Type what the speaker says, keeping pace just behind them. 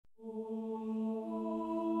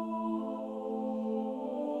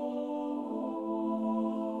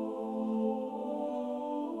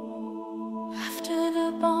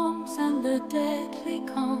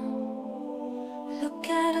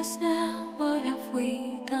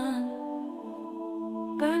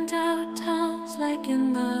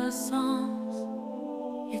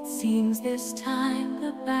seems this time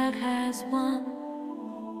the bad has won.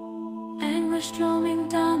 Anguish roaming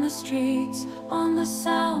down the streets, on the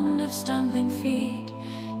sound of stumbling feet.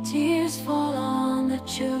 Tears fall on the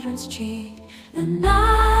children's cheek. The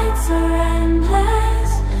nights are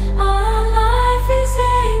endless, our life is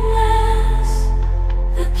aimless.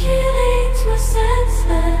 The killings were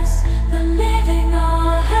senseless, the living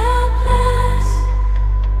are helpless.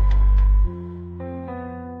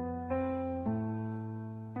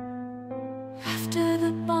 After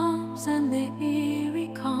the bombs and the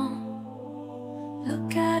eerie calm,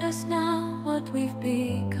 look at us now, what we've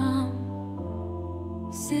become.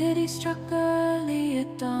 City struck early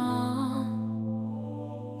at dawn.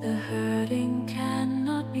 The hurting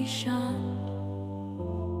cannot be shunned.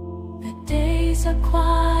 The days are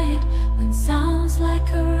quiet when sounds like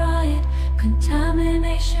a riot.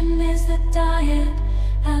 Contamination is the diet,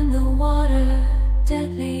 and the water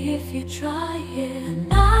deadly if you try it. The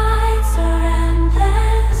nights are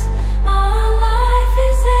endless, our life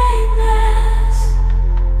is aimless.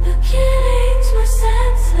 The killings were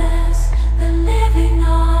senseless, the living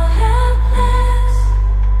are helpless.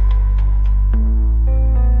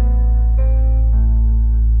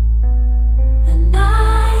 The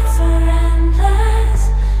nights are endless,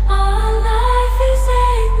 our life is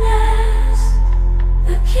aimless.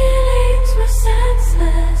 The killings were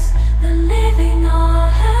senseless, the living are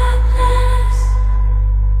helpless.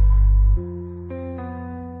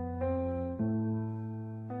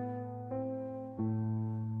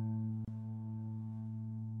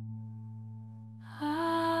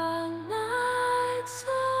 Our nights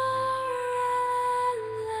are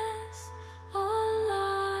endless, our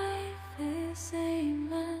life is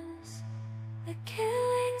aimless. The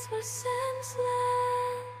killings were senseless.